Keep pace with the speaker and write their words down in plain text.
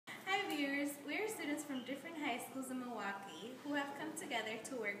Milwaukee who have come together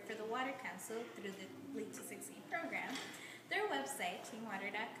to work for the Water Council through the Lead to Succeed program. Their website,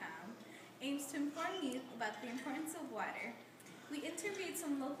 teamwater.com, aims to inform youth about the importance of water. We interviewed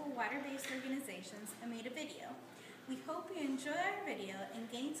some local water-based organizations and made a video. We hope you enjoy our video and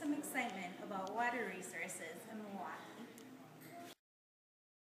gain some excitement about water resources in Milwaukee.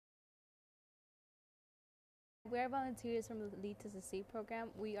 We are volunteers from the Lead to Succeed program.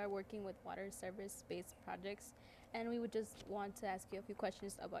 We are working with water service-based projects, and we would just want to ask you a few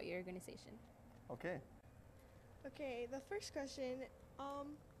questions about your organization. Okay, the first question,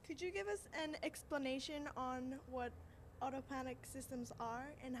 could you give us an explanation on what aquaponic systems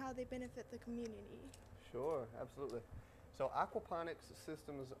are and how they benefit the community? Sure, absolutely. So aquaponics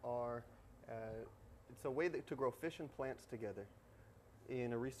systems are, it's a way to grow fish and plants together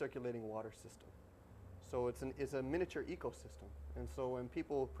in a recirculating water system. So it's a miniature ecosystem. And so when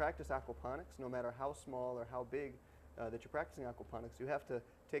people practice aquaponics, no matter how small or how big that you're practicing aquaponics, you have to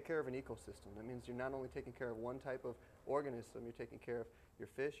take care of an ecosystem. That means you're not only taking care of one type of organism, you're taking care of your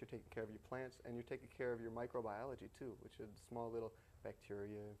fish, you're taking care of your plants, and you're taking care of your microbiology too, which is small little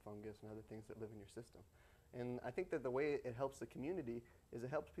bacteria and fungus and other things that live in your system. And I think that the way it helps the community is it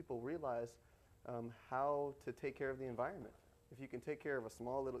helps people realize how to take care of the environment. If you can take care of a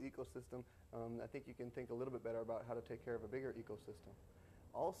small little ecosystem, I think you can think a little bit better about how to take care of a bigger ecosystem.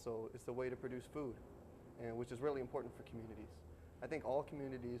 Also, it's a way to produce food, and which is really important for communities. I think all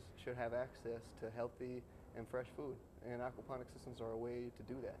communities should have access to healthy and fresh food, and aquaponic systems are a way to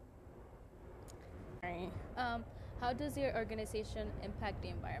do that. How does your organization impact the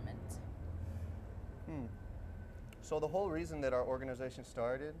environment? So the whole reason that our organization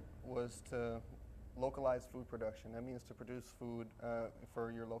started was to localize food production. That means to produce food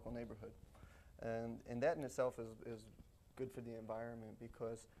for your local neighborhood. And that in itself is good for the environment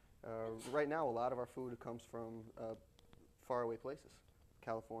because right now a lot of our food comes from faraway places.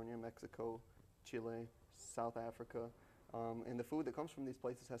 California, Mexico, Chile, South Africa. And the food that comes from these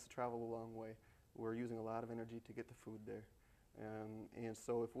places has to travel a long way. We're using a lot of energy to get the food there. And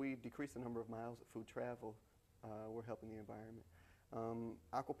so if we decrease the number of miles that food travel, we're helping the environment.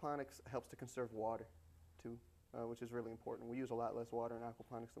 Aquaponics helps to conserve water too, which is really important. We use a lot less water in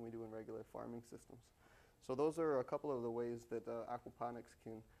aquaponics than we do in regular farming systems. So those are a couple of the ways that aquaponics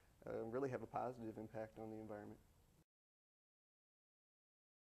can really have a positive impact on the environment.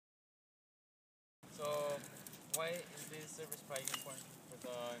 So why is this service project important for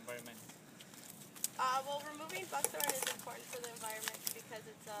the environment? Well, removing buckthorn is important for the environment because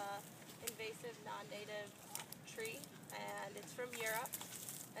it's an invasive non-native tree, and it's from Europe,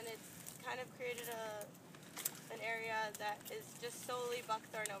 and it's kind of created an area that is just solely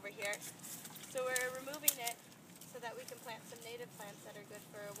buckthorn over here. So we're removing it so that we can plant some native plants that are good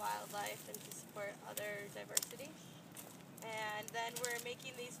for wildlife and to support other diversity. And then we're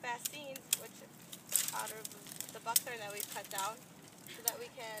making these fascines, which out of the buckthorn that we've cut down, so that we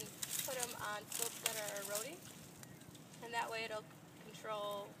can put them on slopes that are eroding, and that way it'll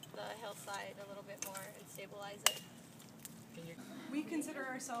control the hillside a little bit more and stabilize it. We consider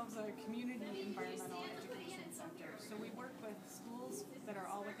ourselves a community environmental education center. So we work with schools that are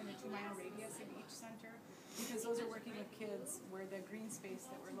all within a 2-mile radius of each center because those are working with kids where the green space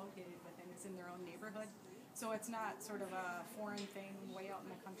that we're located within is in their own neighborhood. So it's not sort of a foreign thing way out in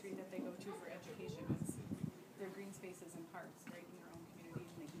the country that they go to for education. It's their green spaces and parks right in their own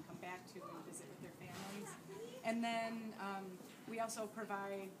communities, and they can come back to and visit with their families. And then we also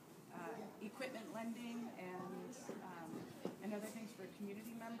provide equipment lending and other things for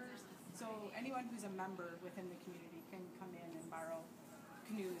community members. So anyone who's a member within the community can come in and borrow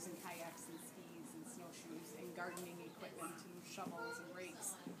canoes and kayaks and skis and snowshoes and gardening equipment and shovels and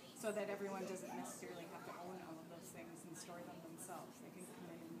rakes, so that everyone doesn't necessarily have to own all of those things and store them themselves. They can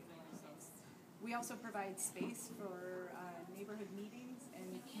come in and utilize those. We also provide space for neighborhood meetings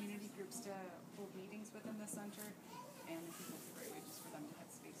and community groups to hold meetings within the center, and I think that's a great way just for them to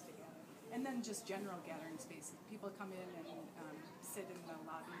have space together. And then just general gathering space. People come in and sit in the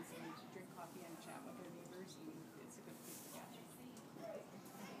lobbies and drink coffee and chat with their neighbors, and it's a good place to gather.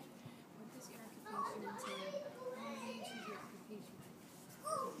 What does your occupation entail? How do you choose your occupation?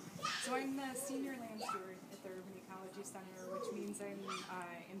 So I'm the senior land steward at the Urban Ecology Center, which means I'm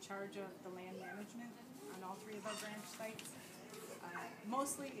in charge of the land management on all 3 of our branch sites.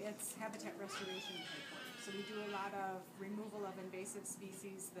 Mostly it's habitat restoration type work. So we do a lot of removal of invasive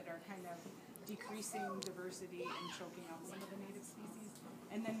species that are kind of decreasing diversity and choking out some of the native species.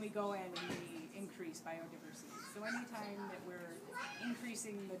 And then we go in and we increase biodiversity. So anytime that we're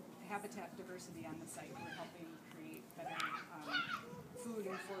increasing the habitat diversity on the site, we're helping create better food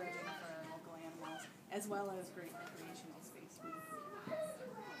and foraging for our local animals. as well as great recreational space. Is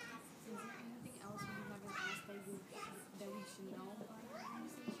there anything else we haven't asked that we should know about our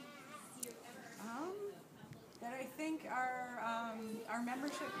organization? That I think our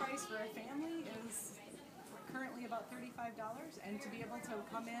membership price for a family is currently about $35, and to be able to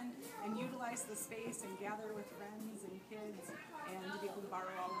come in and utilize the space and gather with friends and kids and to be able to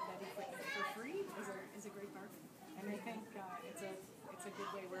borrow all of that equipment for free is a great bargain. And I think it's a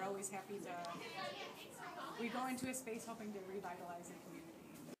good way. We're always happy to, we go into a space hoping to revitalize the community.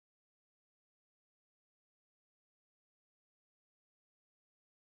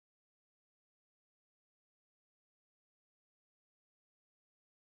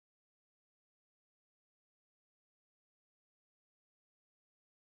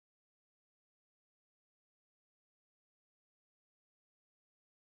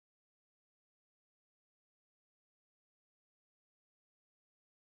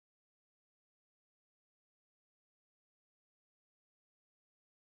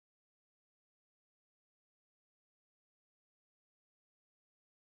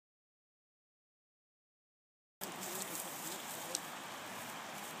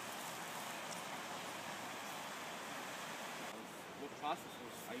 What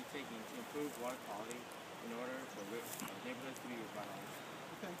processes are you taking to improve water quality in order for neighborhoods to be revitalized?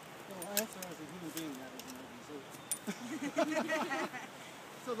 Okay, well, I'll answer as a human being, not as an organization.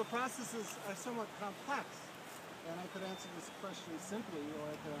 So the processes are somewhat complex, and I could answer this question simply, or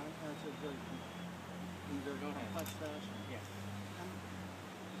I could answer it in very complex fashion. Yes. And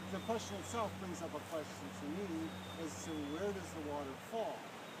the question itself brings up a question to me as to where does the water fall?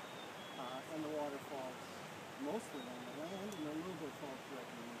 And the water falls mostly on the land, and a little bit falls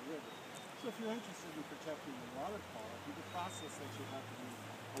directly in the river. So if you're interested in protecting the water quality, the process that you have to be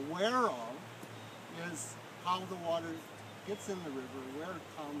aware of is how the water gets in the river, where it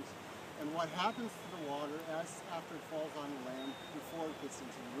comes, and what happens to the water after it falls on the land before it gets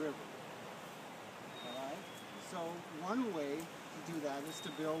into the river. All right? So one way to do that is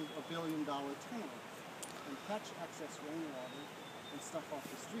to build a $1 billion tunnel and catch excess rainwater and stuff off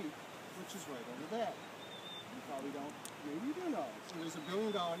the street, which is right over there. You probably don't, maybe you do know. So there's a $1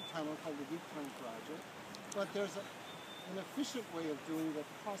 billion tunnel called the Deep Tunnel Project, but there's an efficient way of doing it that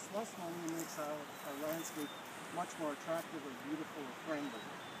costs less money and makes our landscape much more attractive or beautiful or friendly.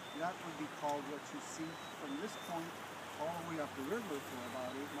 That would be called what you see from this point all the way up the river for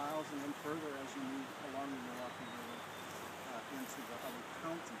about 8 miles, and then further as you move along the Milwaukee River into the other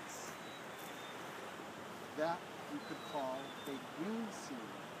counties. That you could call a green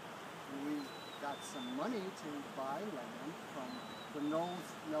scene. We got some money to buy land from the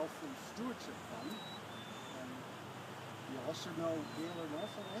Nelson Stewardship Fund, and you all should know Gaylord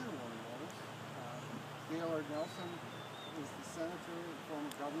Nelson and Warren Waters. Gaylord Nelson is the senator and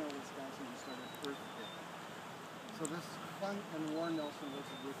former governor of Wisconsin who started Earthquake. So this fund, and Warren Nelson was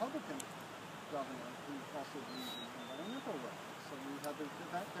a Republican governor who also believed in environmental rights. So we had the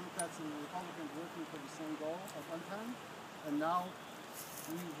Democrats and the Republicans working for the same goal at one time, and now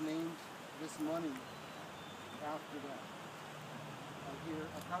we've named this money after that. Here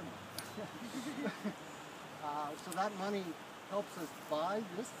at Cardinal. So that money helps us buy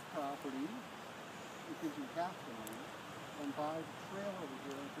this property, it gives you half the money, and buy the trail over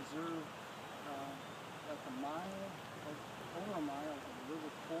here and preserve like over a mile of the river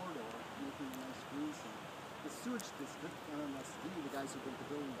corridor, making a nice green zone. The sewage district, MMSD, the guys who built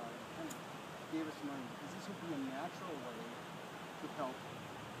the $1 billion tunnel, gave us money because this would be a natural way to help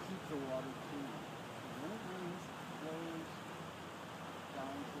keep the water clean. And when it rains, it flows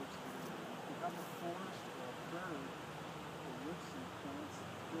down towards the river. If you have a forest or a prairie, the roots and plants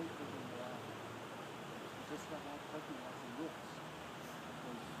built over the water. You just don't have parking lots and roots. It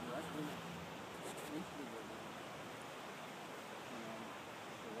goes directly into the river. And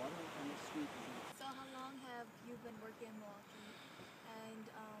the water on the street is So how long have you been working in Milwaukee, and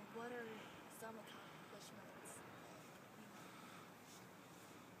what are some accomplishments?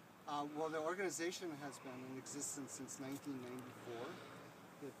 Well, the organization has been in existence since 1994.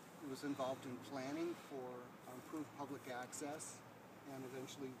 It was involved in planning for improved public access and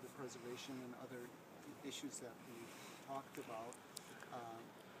eventually the preservation and other issues that we talked about.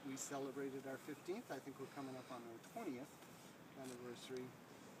 We celebrated our 15th. I think we're coming up on our 20th anniversary.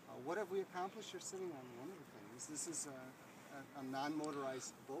 What have we accomplished? You're sitting on one of the things. This is a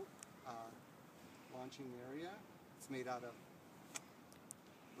non-motorized boat launching area. It's made out of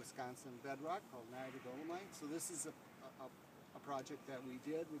Wisconsin bedrock called Niagara Dolomite. So this is a project that we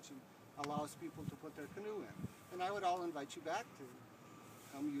did which allows people to put their canoe in. And I would all invite you back to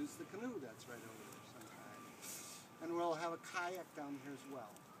come use the canoe that's right over there sometime. And we'll have a kayak down here as well.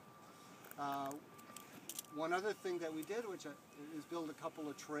 One other thing that we did, which is build a couple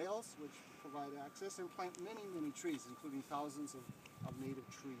of trails which provide access and plant many, many trees, including thousands of native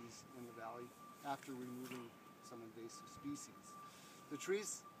trees in the valley after removing some invasive species. The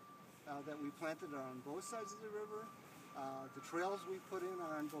trees that we planted are on both sides of the river. The trails we put in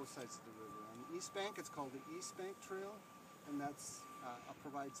are on both sides of the river. On the east bank, it's called the East Bank Trail, and that's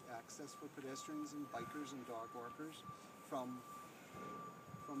provides access for pedestrians and bikers and dog walkers from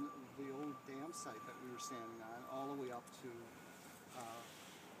the old dam site that we were standing on all the way up to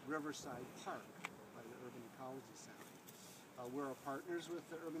Riverside Park by the Urban Ecology Center. We're partners with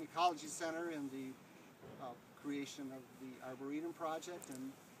the Urban Ecology Center in the creation of the Arboretum project,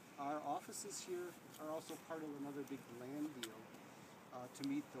 and our offices here are also part of another big land deal to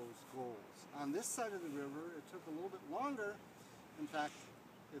meet those goals. On this side of the river, it took a little bit longer. In fact,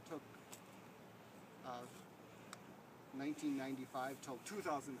 it took 1995 till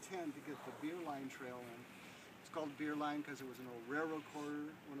 2010 to get the Beer Line Trail in. It's called Beer Line because it was an old railroad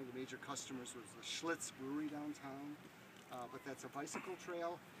corridor. One of the major customers was the Schlitz Brewery downtown. But that's a bicycle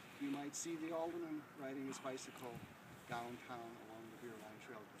trail. You might see the alderman riding his bicycle downtown along the Beer Line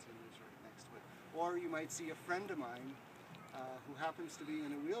Trail, continues right next to it. Or you might see a friend of mine who happens to be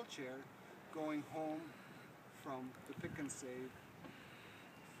in a wheelchair going home from the Pick and Save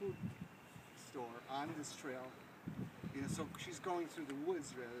food store on this trail. You know, so she's going through the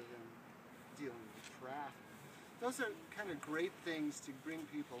woods rather than dealing with traffic. Those are kind of great things to bring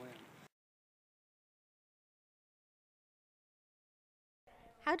people in.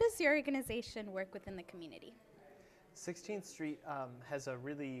 How does your organization work within the community? 16th Street has a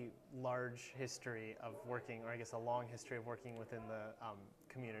really large history of working, or I guess a long history of working within the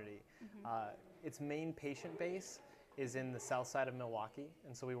community. Its main patient base is in the south side of Milwaukee,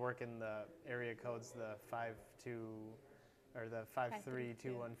 and so we work in the area codes, the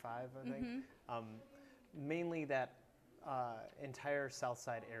 53215, I think. Mainly that entire south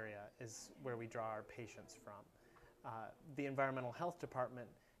side area is where we draw our patients from. The environmental health department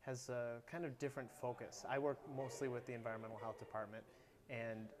has a kind of different focus. I work mostly with the environmental health department,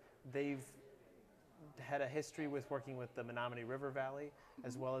 and they've had a history with working with the Menominee River Valley,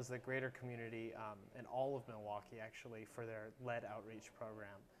 as well as the greater community and all of Milwaukee, actually, for their lead outreach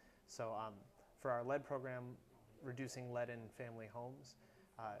program. So for our lead program, reducing lead in family homes,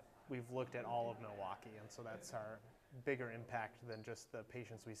 we've looked at all of Milwaukee, and so that's our bigger impact than just the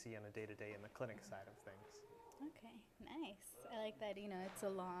patients we see on a day-to-day in the clinic side of things. Okay, nice. I like that, it's a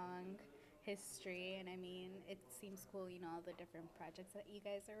long history, and I mean, it seems cool, all the different projects that you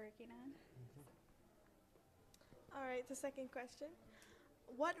guys are working on. All right, the second question.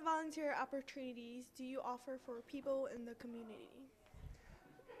 What volunteer opportunities do you offer for people in the community?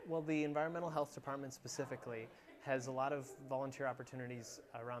 Well, the Environmental Health Department specifically has a lot of volunteer opportunities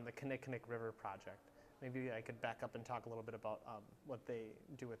around the Kinnickinnic River project. Maybe I could back up and talk a little bit about what they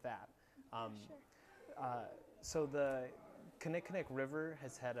do with that. Sure. So the Kinnickinnic River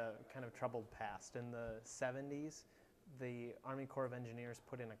has had a kind of troubled past. In the 70s, the Army Corps of Engineers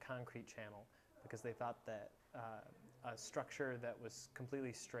put in a concrete channel because they thought that a structure that was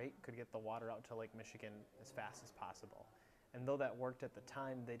completely straight could get the water out to Lake Michigan as fast as possible. And though that worked at the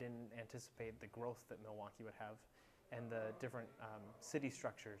time, they didn't anticipate the growth that Milwaukee would have and the different city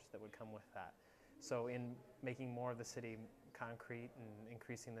structures that would come with that. So in making more of the city concrete and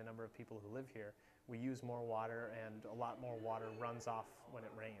increasing the number of people who live here, we use more water, and a lot more water runs off when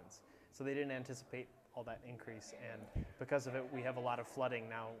it rains. So they didn't anticipate all that increase, and because of it, we have a lot of flooding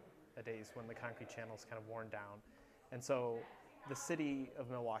nowadays when the concrete channel is kind of worn down. And so the city of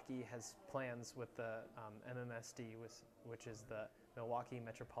Milwaukee has plans with the MMSD, which is the Milwaukee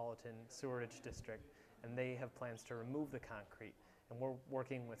Metropolitan Sewerage District, and they have plans to remove the concrete. And we're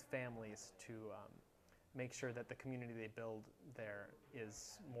working with families to make sure that the community they build there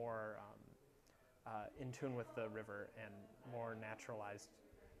is more in tune with the river and more naturalized,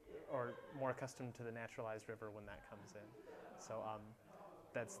 or more accustomed to the naturalized river when that comes in. So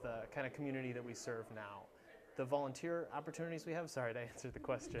that's the kind of community that we serve now. The volunteer opportunities we have, sorry to answer the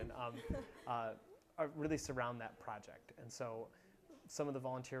question, are really surround that project. And so some of the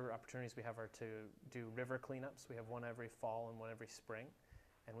volunteer opportunities we have are to do river cleanups. We have one every fall and one every spring.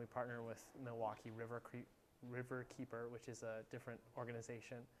 And we partner with Milwaukee River Keeper, which is a different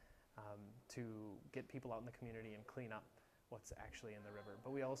organization, to get people out in the community and clean up what's actually in the river.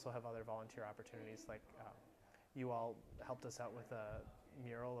 But we also have other volunteer opportunities, like you all helped us out with a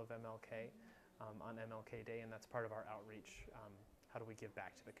mural of MLK on MLK Day, and that's part of our outreach. How do we give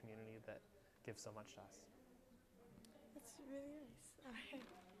back to the community that gives so much to us? That's really nice. All right.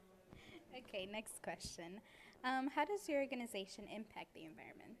 Okay, next question. How does your organization impact the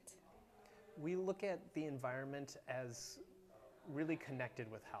environment? We look at the environment as really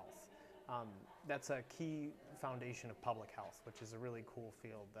connected with health. That's a key foundation of public health, which is a really cool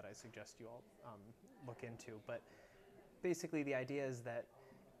field that I suggest you all look into. But basically the idea is that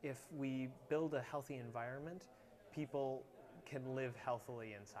if we build a healthy environment, people can live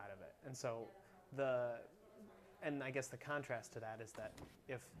healthily inside of it. And so I guess the contrast to that is that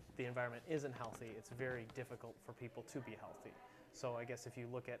if the environment isn't healthy, it's very difficult for people to be healthy. So I guess if you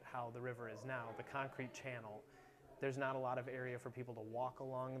look at how the river is now, the concrete channel, there's not a lot of area for people to walk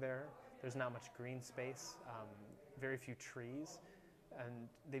along there. There's not much green space, very few trees. And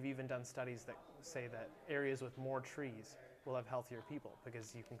they've even done studies that say that areas with more trees will have healthier people,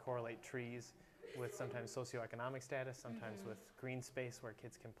 because you can correlate trees with sometimes socioeconomic status, sometimes with green space where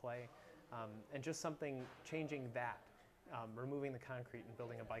kids can play. And just changing that, removing the concrete and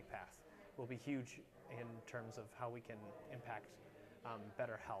building a bike path will be huge in terms of how we can impact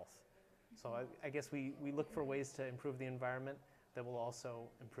better health. So I guess we look for ways to improve the environment that will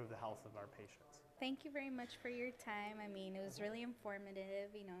also improve the health of our patients. Thank you very much for your time. I mean, it was really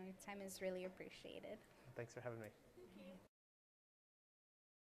informative. You know, your time is really appreciated. Thanks for having me.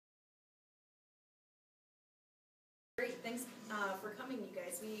 Great, thanks for coming, you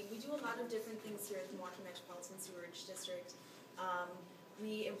guys. We do a lot of different things here at the Milwaukee Metropolitan Sewerage District.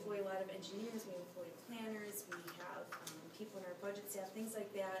 We employ a lot of engineers, we employ planners, we have people in our budget staff, things like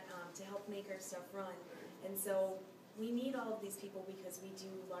that, to help make our stuff run. And so we need all of these people because we do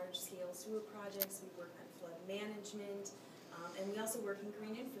large-scale sewer projects, we work on flood management, and we also work in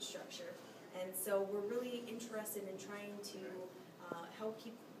green infrastructure. And so we're really interested in trying to help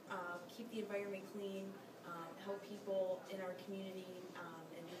keep the environment clean, help people in our community,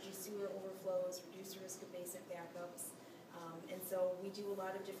 and reduce sewer overflows, reduce the risk of basement backups. And so we do a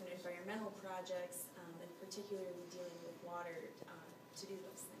lot of different environmental projects, and particularly dealing with water to do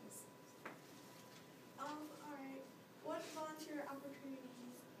those things. Alright. What volunteer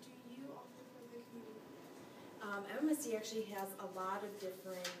opportunities do you offer for the community? MMSD actually has a lot of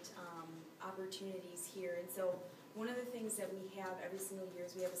different opportunities here, and so one of the things that we have every single year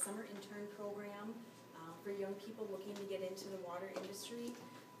is we have a summer intern program for young people looking to get into the water industry.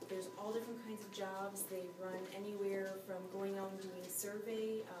 There's all different kinds of jobs. They run anywhere from going out and doing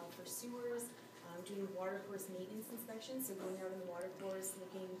survey for sewers, doing water course maintenance inspections, so going out in the water course,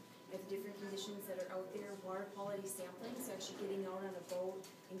 looking at the different conditions that are out there, water quality sampling, so actually getting out on a boat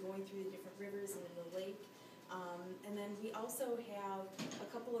and going through the different rivers and in the lake. And then we also have a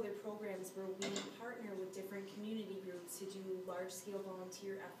couple other programs where we partner with different community groups to do large-scale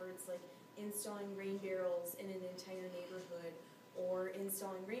volunteer efforts, like installing rain barrels in an entire neighborhood or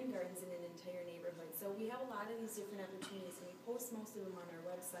installing rain gardens in an entire neighborhood. So we have a lot of these different opportunities, and we post most of them on our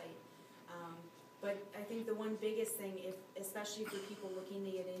website. But I think the one biggest thing, especially for people looking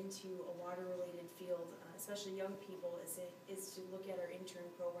to get into a water-related field, especially young people, is to look at our intern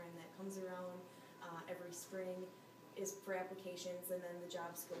program that comes around every spring, is for applications, and then the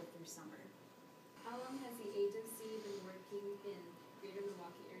jobs go through summer. How long has the agency been working in Greater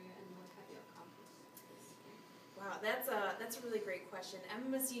Milwaukee area, and what have you accomplished this year? Wow, that's a really great question.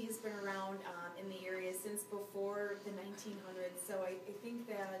 MMSD has been around in the area since before the 1900s, so I think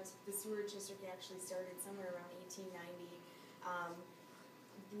that the sewerage district actually started somewhere around 1890.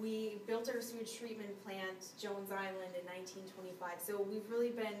 We built our sewage treatment plant, Jones Island, in 1925, so we've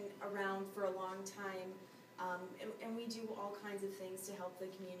really been around for a long time, and we do all kinds of things to help the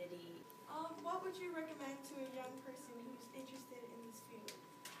community. What would you recommend to a young person who's interested in this field?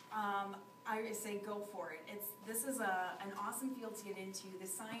 I would say go for it. This is an awesome field to get into. The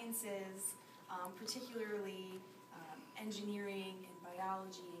sciences, particularly engineering and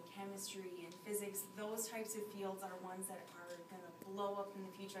biology and chemistry and physics, those types of fields are ones that are going to blow up in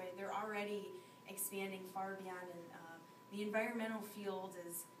the future. They're already expanding far beyond, and the environmental field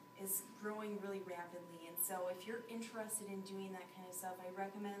is growing really rapidly. And so if you're interested in doing that kind of stuff, I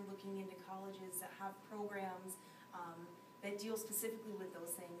recommend looking into colleges that have programs that deal specifically with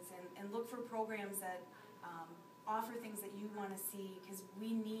those things, and look for programs that offer things that you want to see, because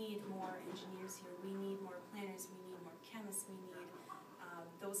we need more engineers here, we need more planners, we need more chemists, we need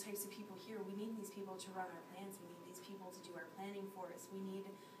those types of people here. We need these people to run our plants, we need these people to do our planning for us, we need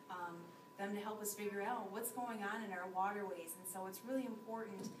them to help us figure out what's going on in our waterways. And so it's really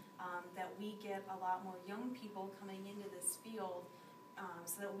important that we get a lot more young people coming into this field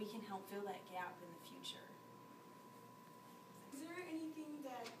so that we can help fill that gap in the future. Is there anything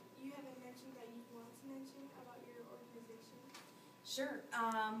that you haven't mentioned that you want to mention about your organization? Sure.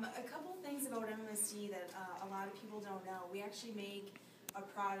 A couple things about MMSD that a lot of people don't know. We actually make a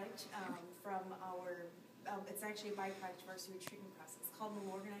product from our, it's actually a byproduct of our sewage treatment process called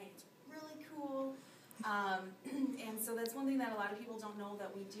Milwaukee really cool. And so that's one thing that a lot of people don't know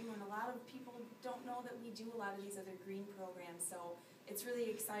that we do, and a lot of people don't know that we do a lot of these other green programs. So it's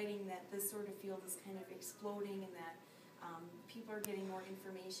really exciting that this sort of field is kind of exploding, and that people are getting more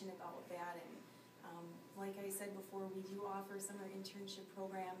information about that. And like I said before, we do offer summer internship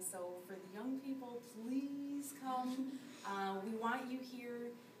programs. So for the young people, please come. We want you here.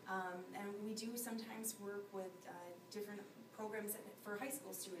 And we do sometimes work with different programs for high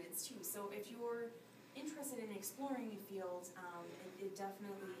school students too. So if you're interested in exploring a field, it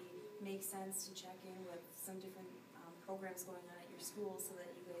definitely makes sense to check in with some different programs going on at your school so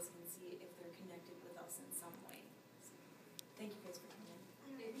that you guys can see if they're connected with us in some way. So, thank you guys for coming.